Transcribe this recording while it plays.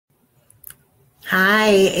Hi,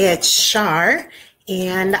 it's Char,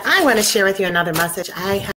 and I want to share with you another message.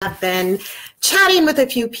 I have been chatting with a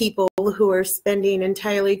few people who are spending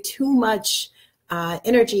entirely too much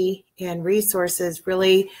energy and resources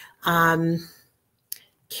really caring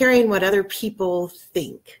what other people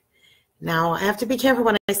think. Now, I have to be careful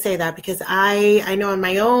when I say that because I know in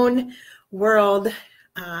my own world,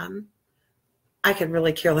 I could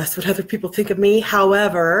really care less what other people think of me.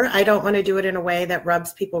 However, I don't want to do it in a way that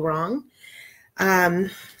rubs people wrong.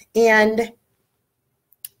 And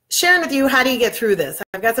sharing with you, how do you get through this?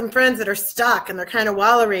 I've got some friends that are stuck and they're kind of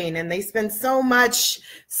wallowing and they spend so much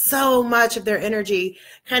of their energy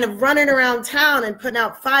kind of running around town and putting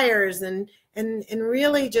out fires and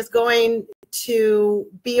really just going to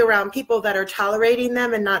be around people that are tolerating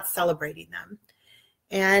them and not celebrating them.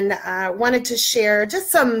 And I wanted to share just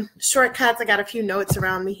some shortcuts. I got a few notes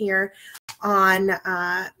around me here on,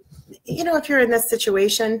 if you're in this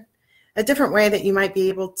situation, a different way that you might be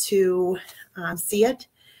able to see it.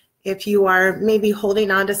 If you are maybe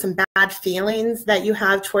holding on to some bad feelings that you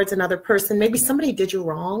have towards another person, maybe somebody did you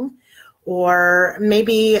wrong, or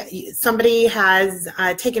maybe somebody has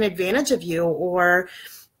taken advantage of you, or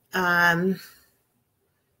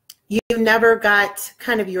you never got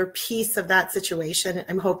kind of your piece of that situation.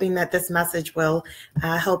 I'm hoping that this message will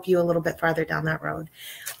help you a little bit farther down that road.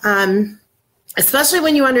 Especially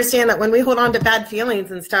when you understand that when we hold on to bad feelings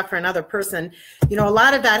and stuff for another person, a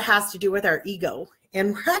lot of that has to do with our ego.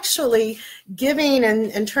 And we're actually giving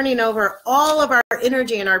and turning over all of our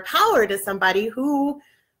energy and our power to somebody who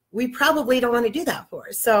we probably don't want to do that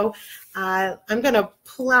for. So I'm going to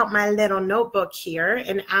pull out my little notebook here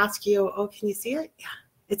and ask you, oh, can you see it? Yeah.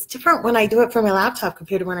 It's different when I do it from my laptop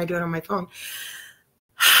compared to when I do it on my phone.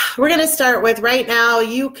 We're going to start with right now,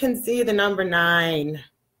 you can see the number 9.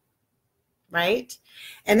 Right?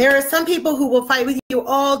 And there are some people who will fight with you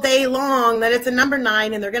all day long that it's a number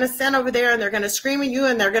 9 and they're going to stand over there and they're going to scream at you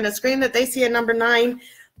and they're going to scream that they see a number 9.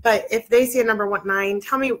 But if they see a number 9,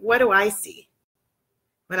 tell me, what do I see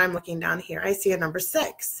when I'm looking down here? I see a number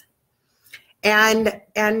 6. And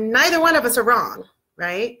neither one of us are wrong,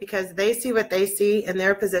 right? Because they see what they see in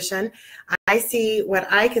their position. I see what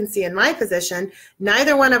I can see in my position.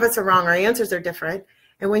 Neither one of us are wrong. Our answers are different.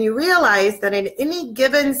 And when you realize that in any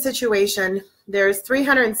given situation, there's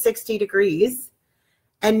 360 degrees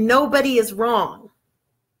and nobody is wrong.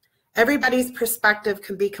 Everybody's perspective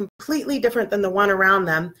can be completely different than the one around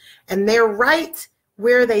them, and they're right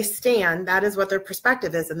where they stand. That is what their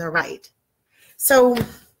perspective is, and they're right. So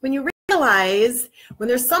when you realize when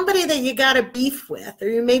there's somebody that you got a beef with,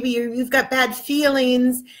 or maybe you've got bad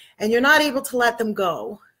feelings and you're not able to let them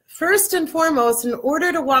go, first and foremost, in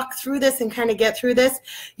order to walk through this and kind of get through this,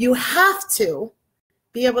 you have to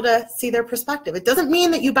be able to see their perspective. It doesn't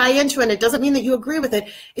mean that you buy into it. It doesn't mean that you agree with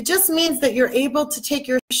it. It just means that you're able to take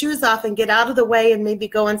your shoes off and get out of the way and maybe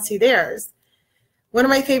go and see theirs. One of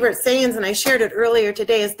my favorite sayings, and I shared it earlier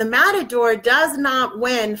today, is the matador does not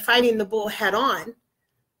win fighting the bull head on.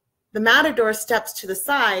 The matador steps to the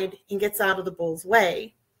side and gets out of the bull's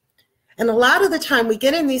way. And a lot of the time we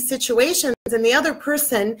get in these situations and the other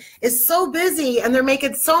person is so busy and they're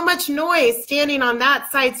making so much noise standing on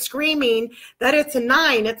that side screaming that it's a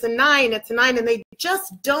 9, it's a 9, it's a 9, and they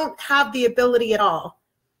just don't have the ability at all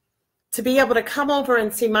to be able to come over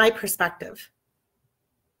and see my perspective.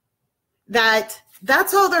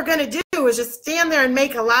 That's all they're going to do is just stand there and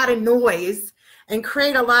make a lot of noise and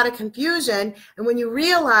create a lot of confusion. And when you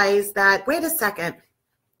realize that, wait a second,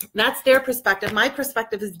 that's their perspective. My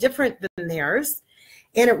perspective is different than theirs.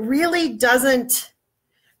 And it really doesn't,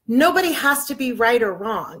 nobody has to be right or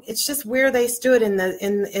wrong. It's just where they stood in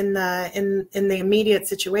the immediate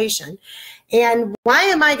situation. And why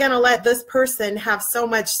am I going to let this person have so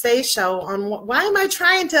much say-so on why am I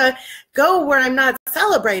trying to go where I'm not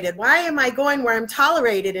celebrated? Why am I going where I'm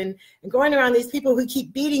tolerated and going around these people who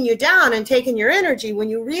keep beating you down and taking your energy, when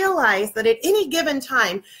you realize that at any given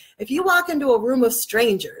time, if you walk into a room of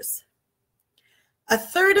strangers, a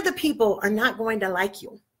third of the people are not going to like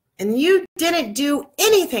you. And you didn't do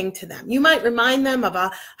anything to them. You might remind them of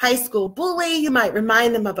a high school bully. You might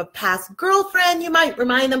remind them of a past girlfriend. You might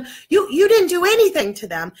remind them, you didn't do anything to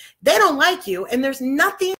them. They don't like you, and there's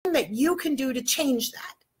nothing that you can do to change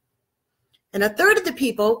that. And a third of the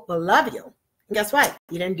people will love you. And guess what?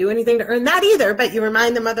 You didn't do anything to earn that either, but you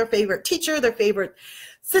remind them of their favorite teacher, their favorite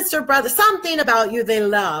sister, brother, something about you they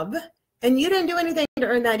love. And you didn't do anything to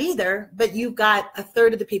earn that either, but you've got a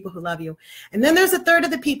third of the people who love you. And then there's a third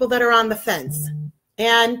of the people that are on the fence.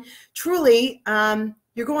 And truly,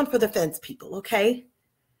 you're going for the fence people, okay?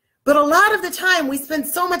 But a lot of the time, we spend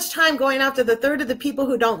so much time going after the third of the people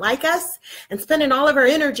who don't like us and spending all of our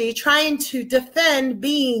energy trying to defend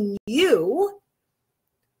being you,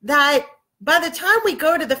 that by the time we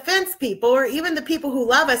go to the fence people, or even the people who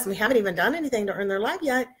love us, and we haven't even done anything to earn their love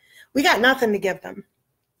yet, we got nothing to give them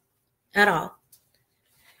at all.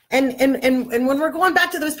 And when we're going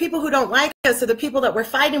back to those people who don't like us, or the people that we're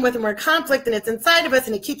fighting with and we're in conflict and it's inside of us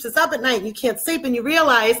and it keeps us up at night and you can't sleep, and you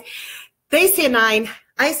realize they see a 9,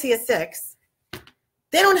 I see a 6.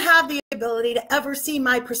 They don't have the ability to ever see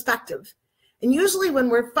my perspective. And usually when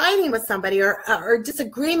we're fighting with somebody or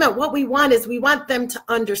disagreement, what we want is we want them to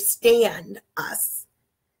understand us.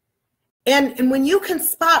 And when you can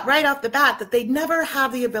spot right off the bat that they never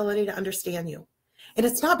have the ability to understand you, and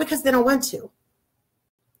it's not because they don't want to.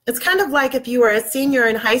 It's kind of like if you were a senior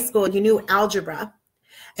in high school and you knew algebra,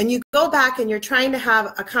 and you go back and you're trying to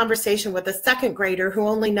have a conversation with a second grader who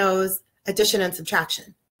only knows addition and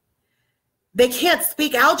subtraction. They can't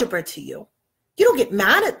speak algebra to you. You don't get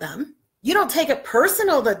mad at them. You don't take it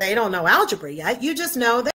personal that they don't know algebra yet. You just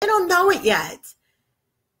know they don't know it yet.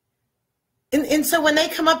 And so when they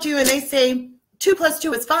come up to you and they say 2 +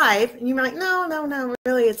 2 is 5, and you're like, no,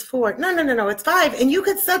 really it's 4. No, it's 5. And you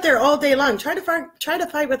could sit there all day long, try to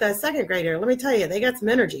fight with a second grader. Let me tell you, they got some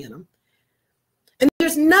energy in them. And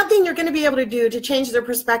there's nothing you're going to be able to do to change their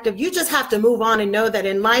perspective. You just have to move on and know that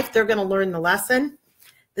in life they're going to learn the lesson.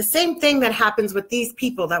 The same thing that happens with these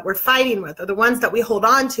people that we're fighting with, or the ones that we hold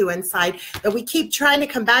on to inside, that we keep trying to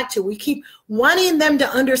come back to. We keep wanting them to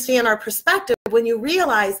understand our perspective when you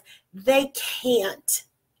realize they can't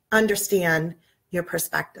understand your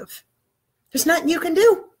perspective. There's nothing you can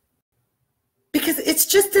do. Because it's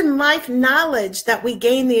just in life knowledge that we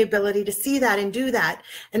gain the ability to see that and do that.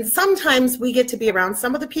 And sometimes we get to be around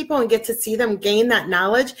some of the people and get to see them gain that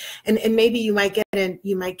knowledge. And maybe you might get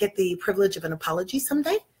the privilege of an apology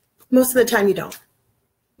someday. Most of the time you don't.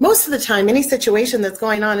 Most of the time, any situation that's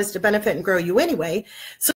going on is to benefit and grow you anyway.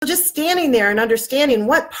 So just standing there and understanding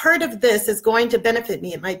what part of this is going to benefit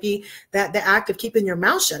me. It might be that the act of keeping your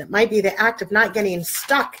mouth shut. It might be the act of not getting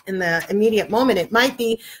stuck in the immediate moment. It might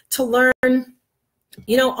be to learn,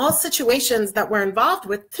 all situations that we're involved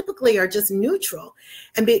with typically are just neutral,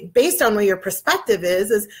 and based on what your perspective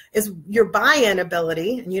is your buy-in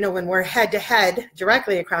ability. And when we're head to head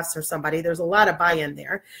directly across from somebody, there's a lot of buy-in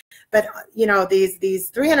there. But these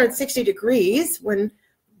 360 degrees, when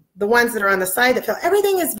the ones that are on the side that feel,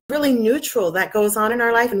 everything is really neutral that goes on in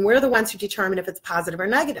our life, and we're the ones who determine if it's positive or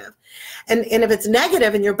negative. And if it's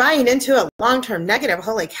negative and you're buying into a long-term negative,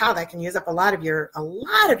 holy cow, that can use up a lot of your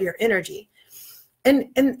energy. And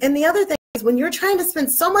the other thing is, when you're trying to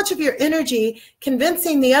spend so much of your energy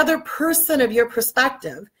convincing the other person of your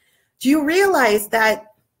perspective, do you realize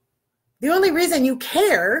that the only reason you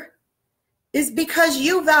care is because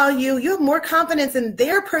you have more confidence in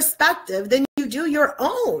their perspective than you do your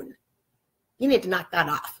own? You need to knock that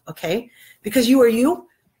off, okay? Because you are you.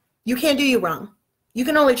 You can't do you wrong. You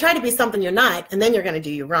can only try to be something you're not, and then you're going to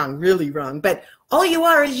do you wrong, really wrong. But all you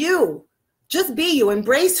are is you. Just be you.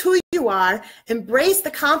 Embrace who you are. Embrace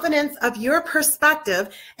the confidence of your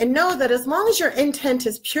perspective, and know that as long as your intent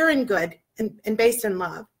is pure and good and based in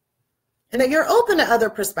love, and that you're open to other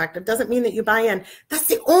perspective, doesn't mean that you buy in. That's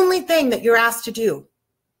the only thing that you're asked to do.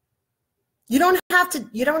 You don't have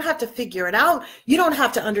to figure it out. You don't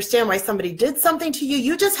have to understand why somebody did something to you.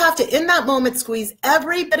 You just have to, in that moment, squeeze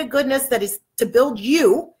every bit of goodness that is to build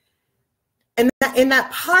you. And in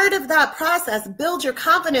that part of that process, build your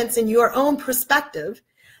confidence in your own perspective,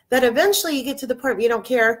 that eventually you get to the point where you don't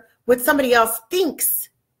care what somebody else thinks.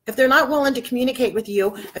 If they're not willing to communicate with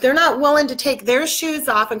you, if they're not willing to take their shoes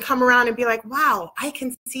off and come around and be like, wow, I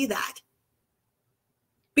can see that.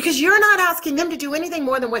 Because you're not asking them to do anything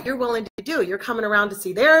more than what you're willing to do. You're coming around to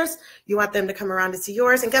see theirs. You want them to come around to see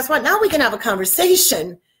yours. And guess what? Now we can have a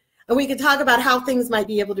conversation, and we can talk about how things might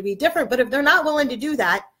be able to be different. But if they're not willing to do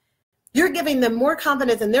that, you're giving them more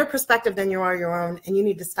confidence in their perspective than you are your own, and you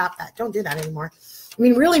need to stop that. Don't do that anymore. I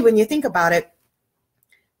mean, really, when you think about it,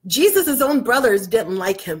 Jesus' own brothers didn't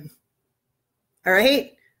like him, all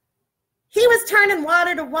right? He was turning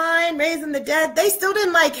water to wine, raising the dead. They still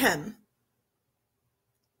didn't like him.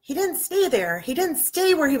 He didn't stay there. He didn't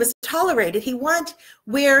stay where he was tolerated. He went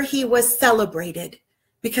where he was celebrated,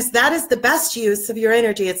 because that is the best use of your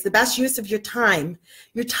energy. It's the best use of your time.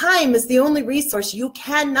 Your time is the only resource you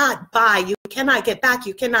cannot buy, you cannot get back,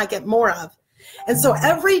 you cannot get more of. And so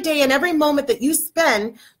every day and every moment that you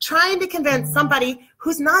spend trying to convince somebody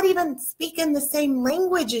who's not even speaking the same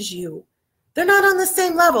language as you, they're not on the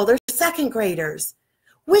same level, they're second graders.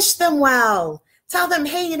 Wish them well. Tell them,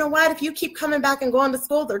 hey, you know what? If you keep coming back and going to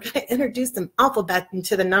school, they're going to introduce some alphabet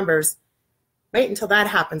into the numbers. Wait until that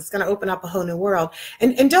happens. It's going to open up a whole new world.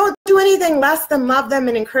 And don't do anything less than love them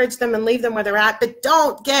and encourage them and leave them where they're at, but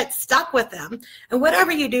don't get stuck with them. And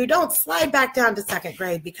whatever you do, don't slide back down to second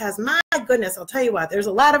grade, because my goodness, I'll tell you what, there's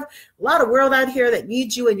a lot of world out here that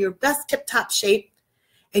needs you in your best tip-top shape.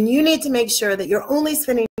 And you need to make sure that you're only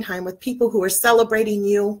spending time with people who are celebrating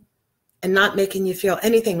you and not making you feel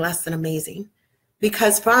anything less than amazing.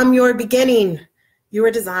 Because from your beginning, you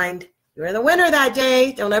were designed. You were the winner that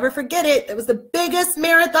day. Don't ever forget it. It was the biggest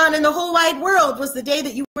marathon in the whole wide world, was the day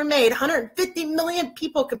that you were made. 150 million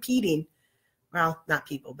people competing. Well, not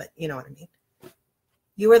people, but you know what I mean.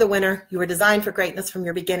 You were the winner. You were designed for greatness from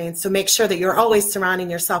your beginning. So make sure that you're always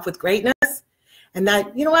surrounding yourself with greatness. And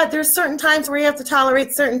that, you know what, there's certain times where you have to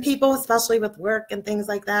tolerate certain people, especially with work and things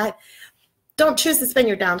like that. Don't choose to spend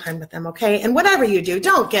your downtime with them, okay? And whatever you do,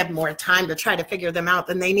 don't give more time to try to figure them out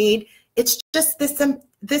than they need. It's just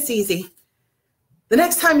this easy. The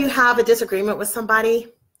next time you have a disagreement with somebody,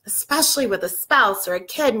 especially with a spouse or a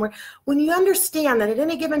kid, when you understand that at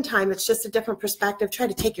any given time it's just a different perspective, try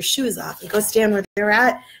to take your shoes off and go stand where they're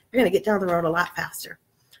at. You're going to get down the road a lot faster.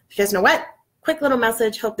 You guys know what? Quick little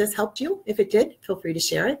message. Hope this helped you. If it did, feel free to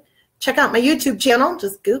share it. Check out my YouTube channel.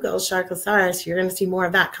 Just Google Char Klisares. You're going to see more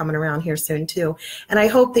of that coming around here soon too. And I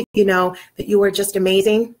hope that you know that you are just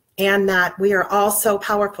amazing and that we are all so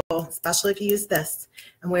powerful, especially if you use this.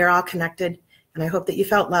 And we are all connected. And I hope that you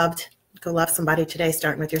felt loved. Go love somebody today,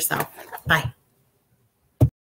 starting with yourself. Bye.